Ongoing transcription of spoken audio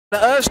The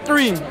us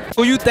three,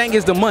 who you think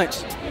is the Munch?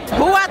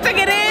 Who I think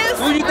it is?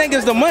 Who you think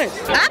is the Munch?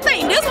 I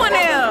think this one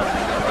is.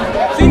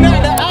 See,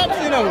 not the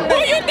opposite of it. Who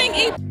you think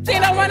eat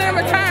and don't want in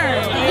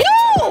return? You!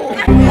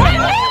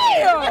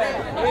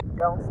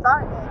 Don't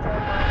start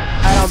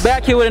that. Alright, I'm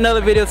back here with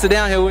another video. Sit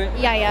down here with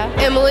Yaya,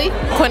 Emily,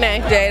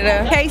 Quinay,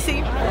 Jada,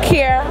 Casey,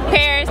 Kira,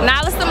 Paris,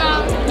 Nala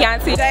Simone,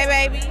 Yancy, J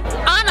Baby,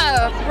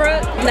 Anna,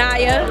 Brooke,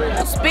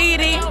 Naya,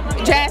 Speedy,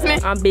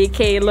 Jasmine. I'm Big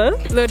Kayla,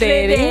 Lil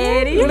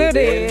Daddy, Lil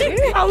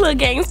Daddy. I'm Lil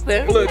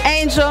Gangster,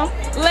 Angel,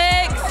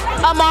 Lex,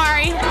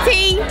 Amari,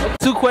 T.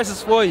 2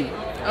 questions for you.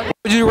 Okay.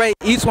 Would you rate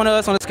each one of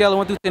us on a scale of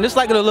 1 through 10? This is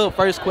like a little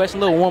first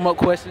question, a little warm-up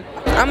question.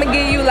 I'm gonna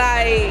give you like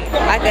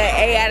an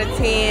 8 out of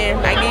 10.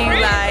 I give you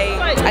like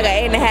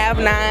an 8.5,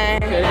 9.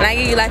 And I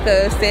give you like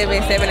a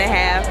 7,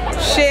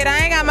 7.5. Shit, I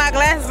ain't got my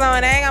glasses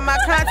on. I ain't got my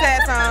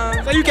contacts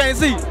on. So you can't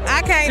see?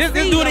 I can't see. Just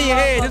do it in your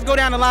head. Just go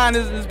down the line.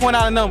 Just point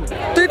out a number.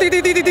 I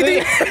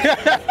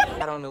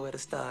don't know where to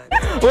start.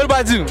 What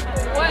about you?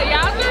 What,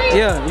 y'all three?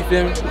 Yeah, you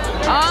feel me?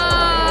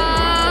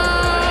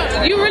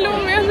 You really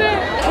want me to say?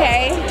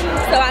 Okay,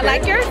 so I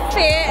like your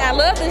fit. I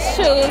love the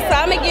shoes, so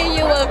I'm gonna give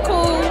you a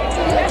cool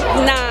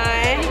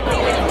 9.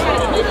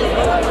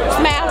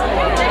 Smile.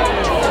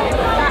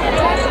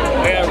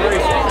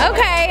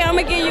 Okay, I'm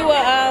gonna give you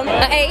an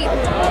 8.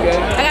 Okay.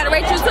 I gotta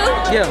rate you too?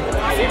 Yeah.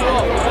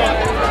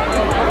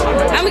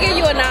 I'm gonna give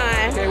you a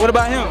 9. Okay, what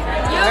about him?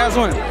 Last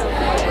one.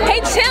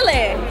 He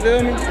chillin'.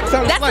 Feel me?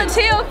 That's a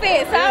chill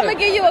fit, so I'm gonna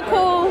give you a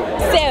cool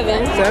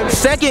 7.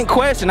 Second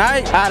question,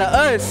 alright? Out of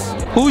us,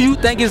 who you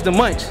think is the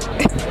Munch?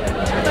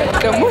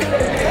 The Munch.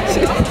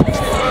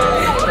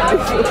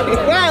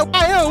 Why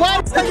him?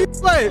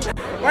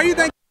 Why you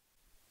think?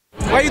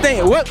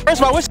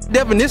 First of all, what's the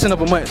definition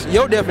of a Munch?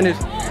 Your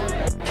definition?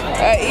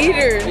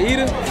 Eater. The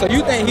eater? So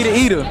you think he the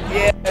eater?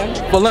 Yeah.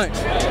 For lunch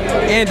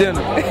and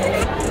dinner.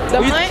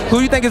 Who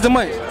you think is the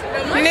Munch?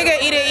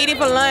 Nigga eat it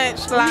for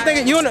lunch.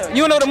 Like. You don't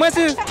know what the Munch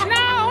is? No, I don't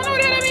know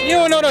what that means.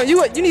 You don't know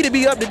you need to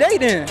be up to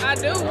date then. I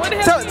do. What the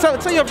hell?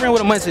 Tell your friend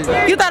what a Munch is.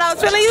 You thought I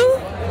was feeling you?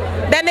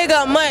 That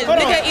nigga a Munch. Hold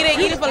Nigga on.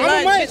 eat it for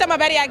lunch. Bitch, I'm my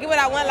baby. I get what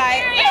I want.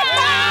 Like.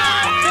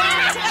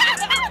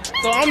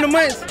 So I'm the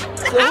Munch.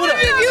 So I'm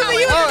just using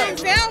you as an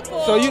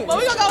example. So you. But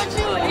we gonna go with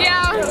you.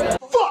 Yeah.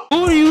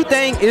 Who do you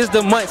think is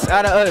the Munch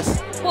out of us?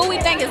 Who we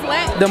think is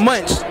what? The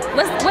Munch.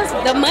 What's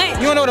the Munch?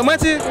 You don't know what a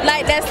Munch is?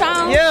 Like that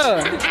song?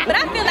 Yeah. But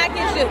I feel like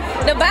it's you.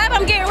 The vibe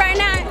I'm getting right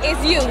now is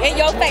you, in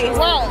your face.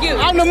 You.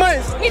 I'm the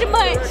Munch. He the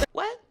Munch.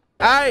 What?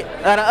 Alright,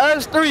 out of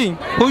us 3,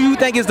 who you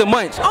think is the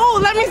Munch? Oh,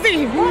 let me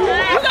see. You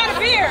got a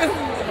beard.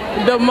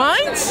 The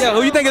Munch? Yeah,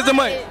 who you think is the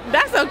Munch?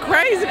 That's a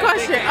crazy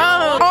question.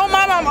 Oh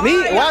my mama.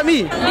 Me? Why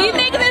me? These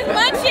niggas is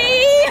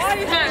munchies.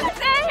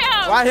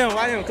 Why him?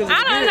 Cause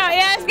I don't know.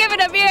 Yeah, let's give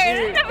it a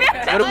beard.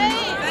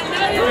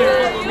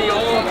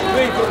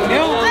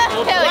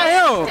 Why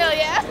him? Hell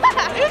yeah.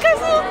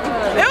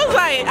 It was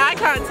like eye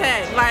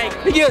contact. Like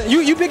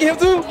You picking him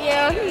too?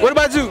 Yeah. What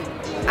about you?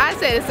 I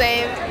say the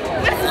same.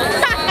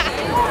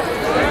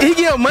 He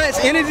give Munch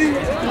energy?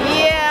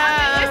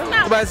 Yeah.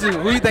 What about you?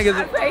 Who you think is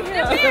it?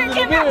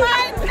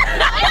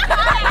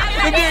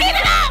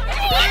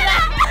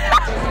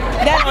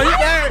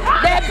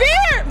 that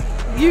beard.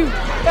 You.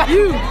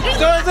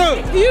 So it's who?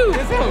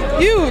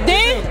 You.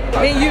 Then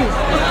you.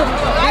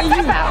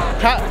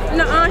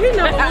 No, he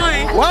number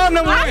 1. Why I'm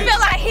number 1? I feel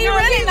like he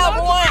really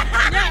number 1.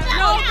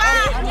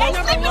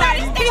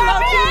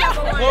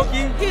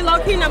 He low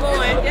key number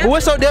 1. But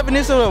what's your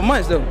definition of a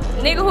Munch though?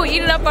 Nigga who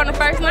eat it up on the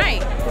first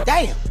night.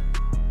 Damn.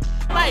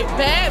 Like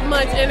bad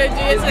Munch energy.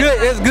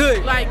 It's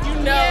good. Like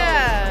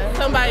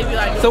somebody be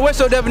like. So what's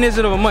your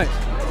definition of a Munch?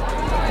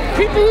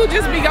 People who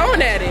just be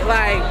going at it.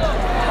 Like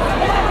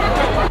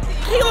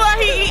he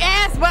eat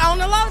ass, but on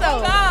the low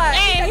though.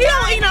 And he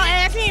don't eat no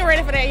ass. He ain't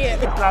ready for that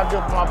yet. It's not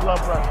good for my blood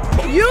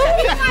pressure. You.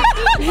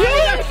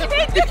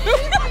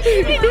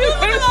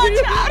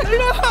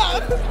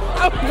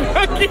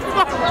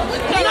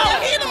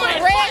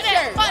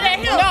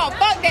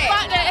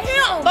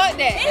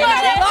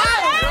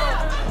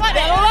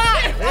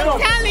 I'm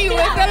telling you,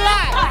 it's a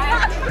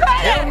lie.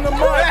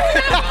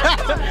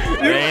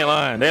 They ain't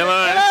lying.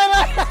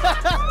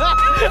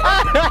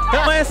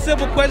 One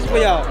simple question for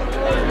y'all.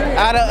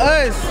 Out of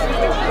us,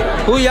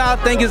 who y'all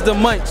think is the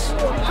Munch?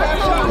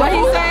 What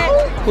he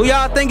said? Who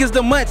y'all think is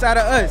the Munch out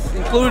of us,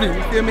 including,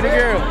 you feel me, the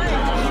girl?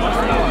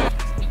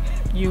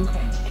 You.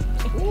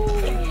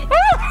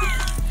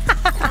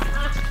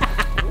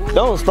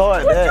 Don't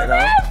start that,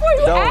 man.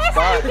 Don't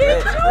start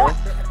that, bro.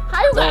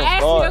 How you gonna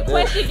ask me a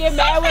question, get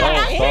mad when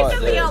I answer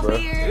me on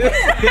weird?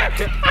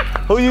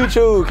 Who you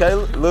choose,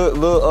 Kayla?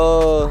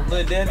 Lil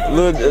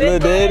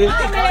Daddy?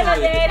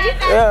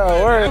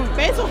 Yeah, word.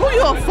 Man, so who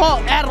you a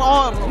fault out of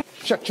all of them?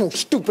 Shut your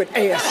stupid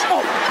ass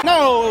up.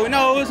 No,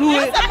 it's who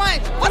it. What's a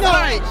Munch? What's a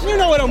Munch? You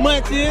know what a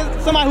Munch is.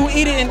 Somebody who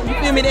eat it and, you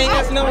feel me, they ain't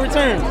asking no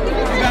return.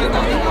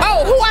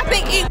 Oh, who I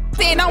think eat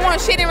and don't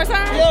want shit in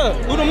return? Yeah,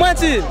 who the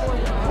Munch is?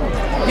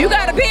 You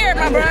got a beard,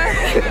 my bro.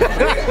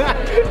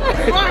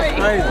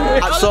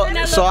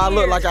 So I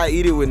look like I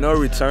eat it with no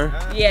return?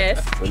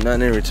 Yes. With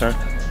nothing in return?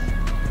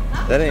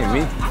 That ain't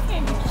me.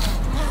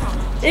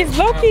 It's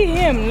low-key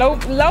him.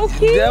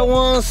 Low-key? That's what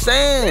I'm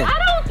saying. I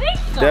don't think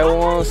so. That's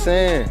what I'm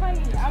saying.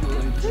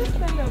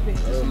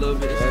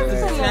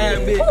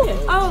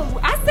 Oh,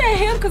 I said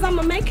him because I'm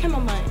gonna make him a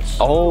munch.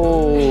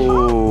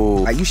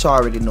 Oh. Like, you should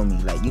already know me.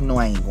 Like, you know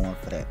I ain't going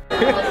for that.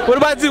 What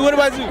about you? What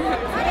about you?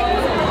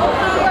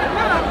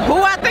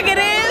 Who I think it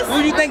is?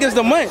 Who you think is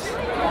the munch?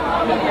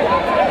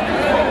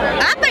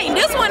 I think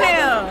this one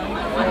is.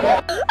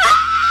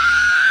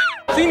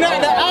 See,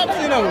 not the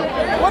opposite of it.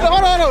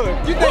 Hold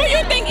on. You Who think?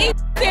 you think he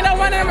seen no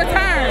one in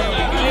return?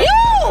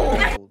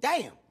 You!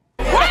 Damn.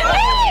 What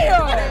you?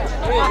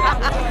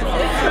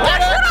 But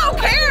you don't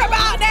care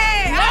about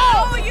that. No.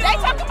 They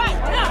talking about.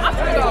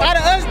 Out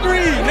of us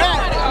three, not.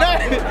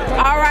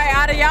 All right,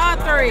 out of y'all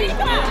three.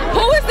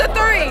 Who is the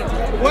three?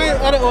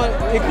 One,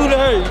 including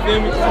her, you feel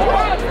me?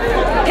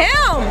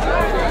 Him.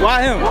 Why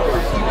him?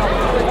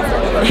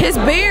 His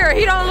beard,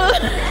 he don't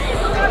look.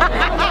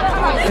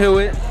 Who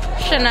it?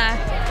 Shania.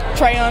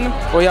 Trayon.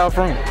 Where y'all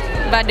from?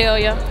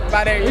 Vidalia.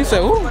 You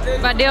said who?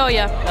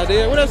 Vidalia. I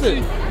did. What else is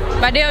it?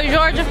 Vidalia,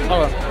 Georgia.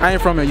 Oh, I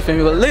ain't from here, you feel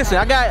me? But listen,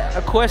 I got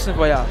a question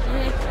for y'all.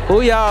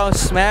 Who y'all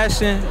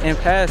smashing and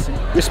passing?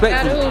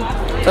 Respectfully.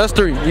 Us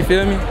three, you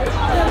feel me?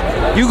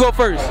 You go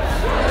first.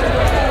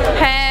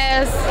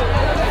 Pass.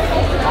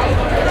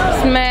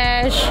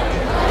 Smash.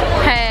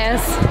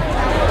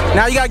 Pass.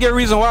 Now you gotta get a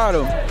reason why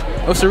though.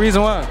 What's the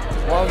reason why?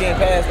 Why I'm getting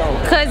passed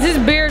on? Cause his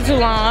beard too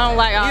long. I don't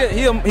like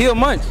all. He a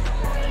munch.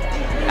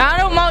 I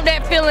don't want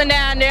that feeling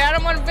down there. I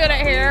don't want to feel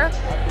that hair.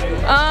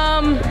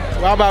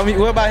 What about me?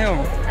 What about him?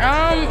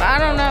 I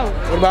don't know.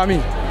 What about me?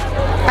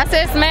 I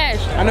said smash.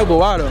 I know, but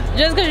why though?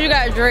 Just cause you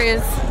got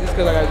dreads. Just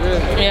cause I got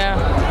dressed.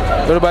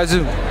 Yeah. What about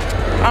you?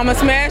 I'ma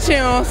smash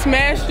him,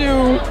 smash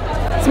you,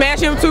 smash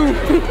him too.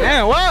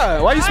 Damn, why?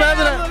 Why you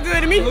smashing that? Look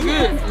good to me. Look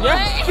good.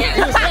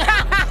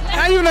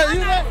 How you know?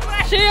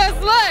 She a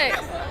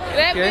slut.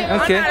 That Okay,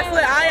 bitch- okay.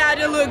 I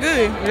just look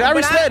good. Yeah, I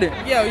respect it.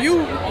 Yeah,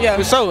 you. Yeah.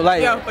 For sure,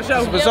 like. Yeah, for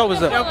sure. For sure,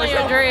 what's up? Yeah, for Your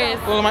sure.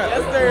 dreads. Well,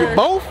 Yes, sir.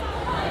 both?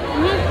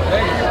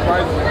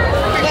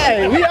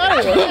 Hey, we out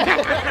of here.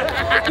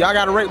 Y'all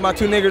gotta rate my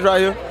two niggas right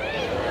here.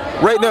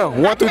 Rate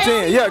them 1 through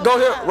 10. Yeah, go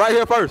here, right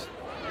here first.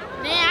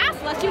 Man, I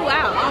slut you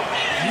out.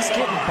 He's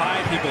getting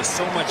by people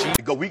so much easier.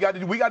 Go. We got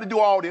to do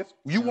all this.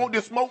 You want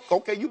this smoke?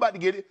 Okay, you about to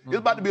get it. It's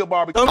about to be a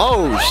barbecue.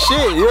 Oh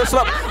shit, you're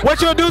slut. What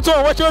you do to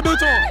him? What you do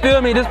to him?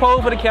 Feel me? Just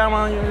pose for the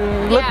camera.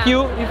 Look Yeah.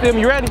 cute. You feel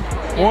me? You ready?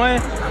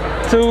 1,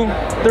 2,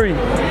 3.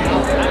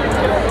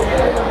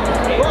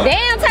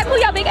 Damn, type who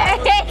your big ass.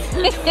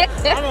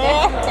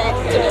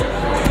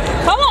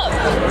 Come on.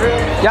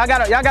 Y'all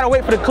gotta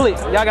wait for the click.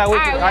 Y'all gotta wait.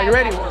 All right, Are you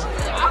ready?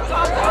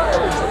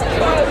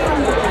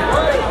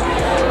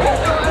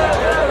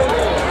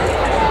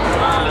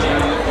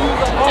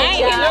 I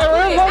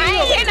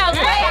ain't get no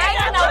fly.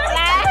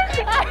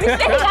 You said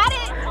you got it?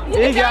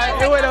 He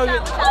got it. Wait,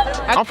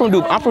 I'm from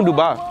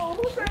Dubai.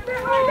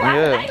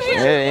 Yeah,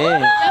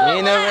 you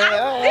ain't never.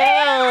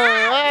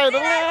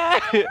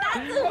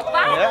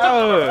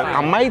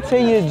 I might tell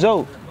you a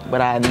joke,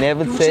 but I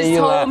never tell you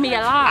a lie. told me a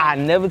lie. I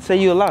never tell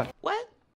you a lie.